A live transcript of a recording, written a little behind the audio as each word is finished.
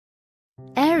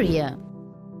Area.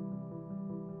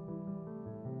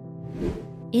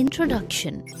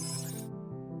 Introduction.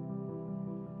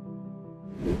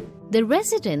 The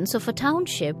residents of a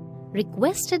township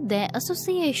requested their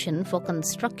association for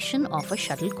construction of a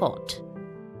shuttlecourt.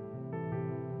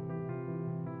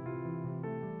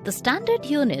 The standard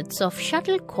units of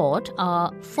shuttlecourt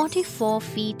are 44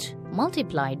 feet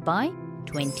multiplied by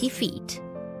 20 feet.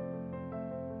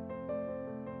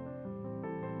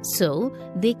 So,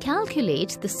 they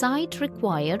calculate the site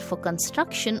required for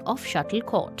construction of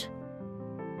shuttlecourt.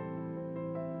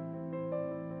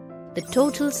 The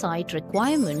total site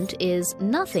requirement is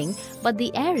nothing but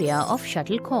the area of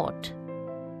shuttlecourt.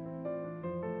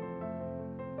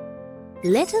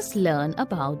 Let us learn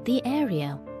about the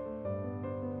area.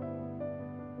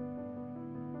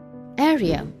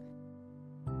 Area.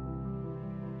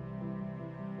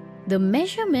 The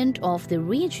measurement of the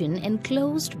region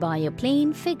enclosed by a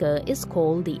plane figure is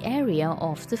called the area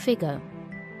of the figure.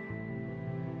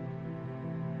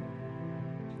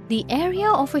 The area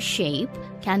of a shape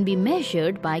can be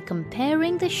measured by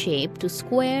comparing the shape to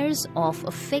squares of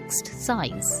a fixed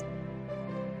size.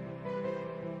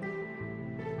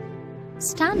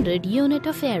 Standard unit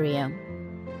of area.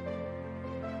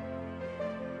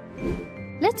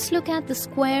 Let's look at the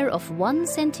square of 1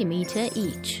 centimeter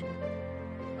each.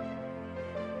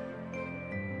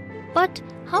 But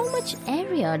how much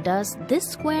area does this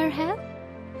square have?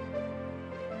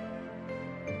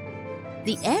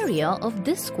 The area of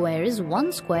this square is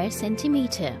 1 square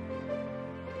centimeter.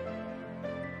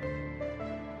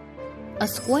 A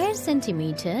square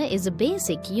centimeter is a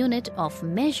basic unit of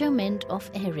measurement of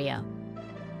area.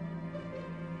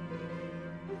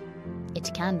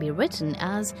 It can be written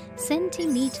as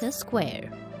centimeter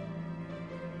square.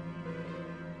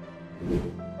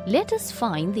 Let us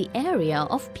find the area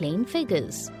of plane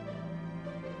figures.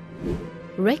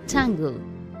 Rectangle.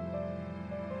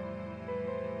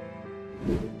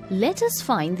 Let us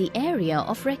find the area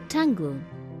of rectangle.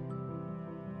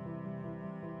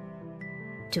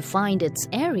 To find its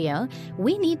area,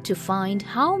 we need to find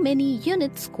how many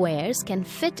unit squares can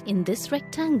fit in this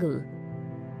rectangle.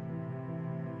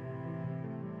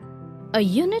 A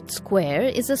unit square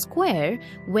is a square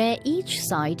where each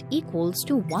side equals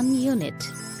to 1 unit.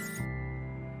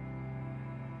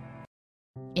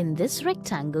 In this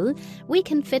rectangle, we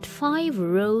can fit 5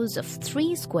 rows of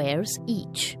 3 squares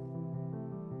each.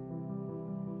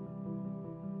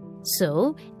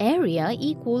 So, area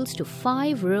equals to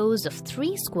 5 rows of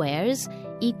 3 squares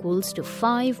equals to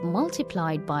 5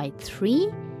 multiplied by 3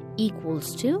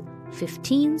 equals to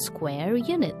 15 square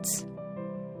units.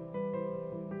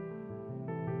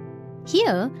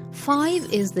 Here,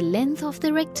 5 is the length of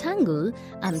the rectangle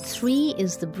and 3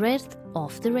 is the breadth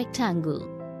of the rectangle.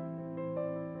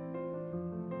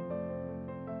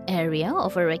 Area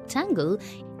of a rectangle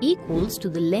equals to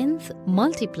the length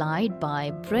multiplied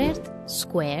by breadth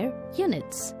square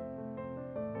units.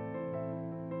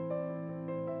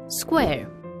 Square.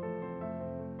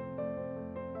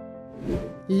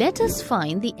 Let us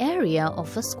find the area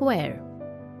of a square.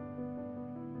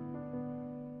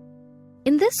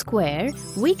 In this square,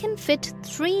 we can fit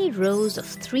 3 rows of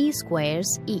 3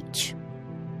 squares each.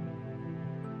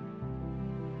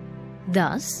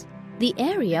 Thus, the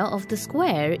area of the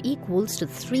square equals to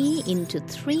 3 into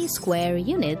 3 square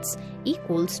units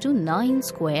equals to 9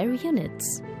 square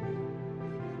units.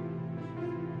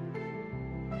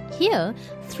 Here,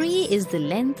 3 is the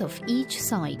length of each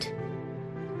side.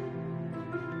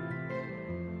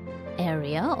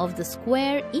 Area of the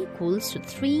square equals to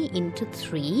 3 into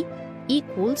 3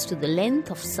 equals to the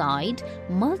length of side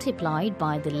multiplied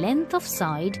by the length of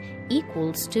side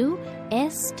equals to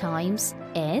S times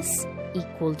S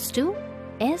equals to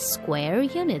S square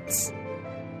units.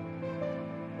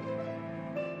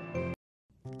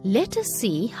 Let us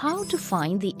see how to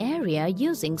find the area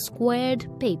using squared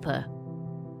paper.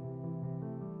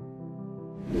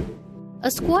 A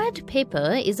squared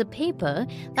paper is a paper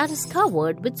that is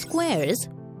covered with squares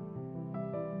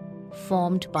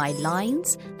formed by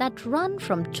lines that run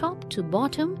from top to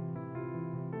bottom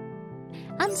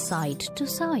and side to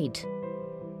side.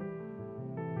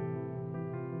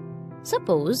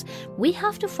 Suppose we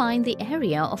have to find the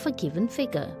area of a given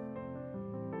figure.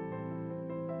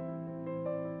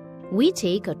 We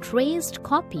take a traced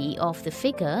copy of the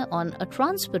figure on a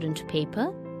transparent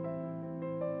paper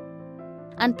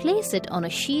and place it on a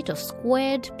sheet of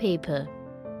squared paper.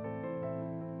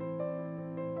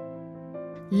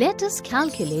 Let us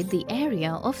calculate the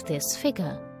area of this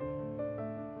figure.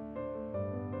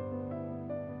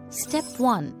 Step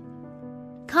 1.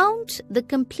 Count the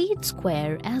complete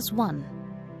square as 1.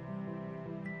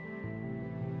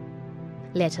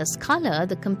 Let us color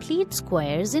the complete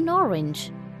squares in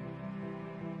orange.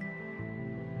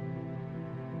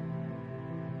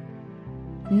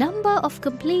 Number of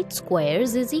complete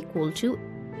squares is equal to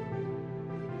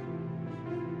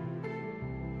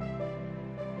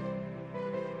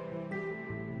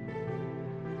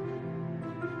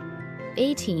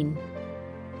 18.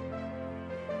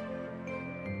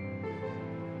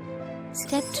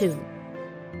 Step 2.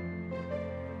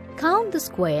 Count the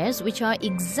squares which are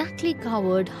exactly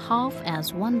covered half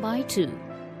as 1 by 2.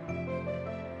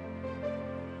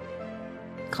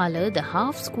 Color the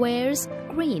half squares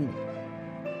green.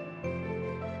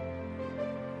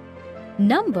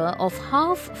 Number of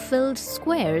half-filled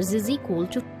squares is equal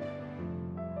to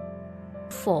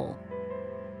 4.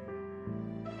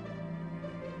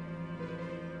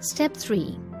 Step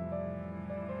 3.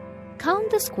 Count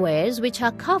the squares which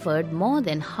are covered more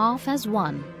than half as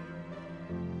 1.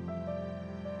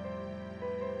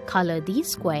 Color these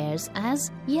squares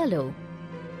as yellow.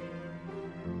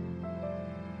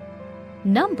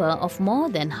 Number of more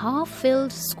than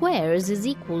half-filled squares is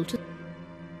equal to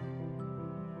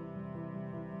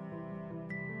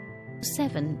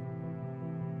 7.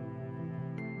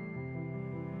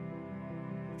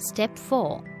 Step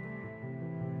 4.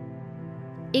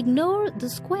 Ignore the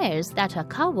squares that are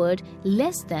covered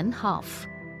less than half.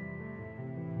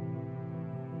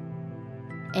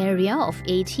 Area of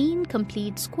 18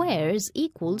 complete squares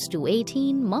equals to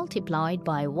 18 multiplied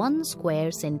by 1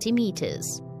 square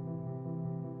centimeters.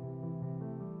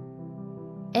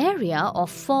 Area of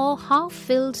 4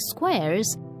 half-filled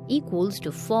squares equals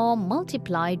to 4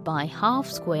 multiplied by half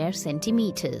square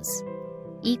centimeters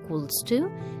equals to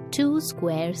 2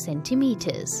 square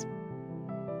centimeters.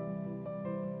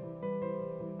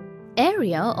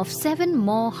 Area of 7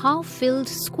 more half-filled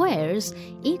squares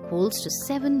equals to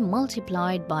 7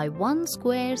 multiplied by 1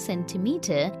 square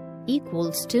centimeter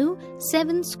equals to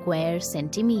 7 square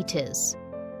centimeters.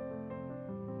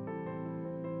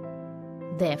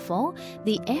 Therefore,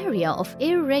 the area of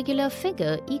irregular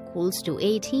figure equals to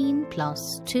 18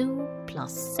 plus 2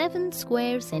 plus 7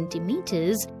 square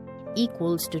centimeters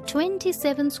equals to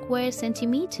 27 square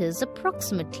centimeters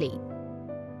approximately.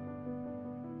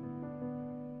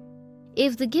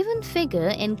 If the given figure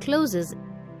encloses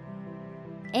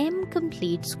m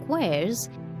complete squares,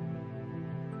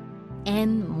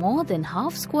 n more than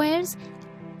half squares,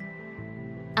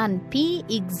 and p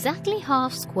exactly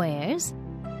half squares,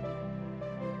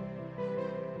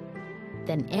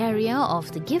 then area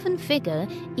of the given figure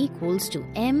equals to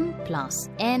m plus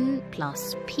n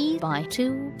plus p by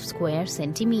 2 square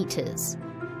centimeters.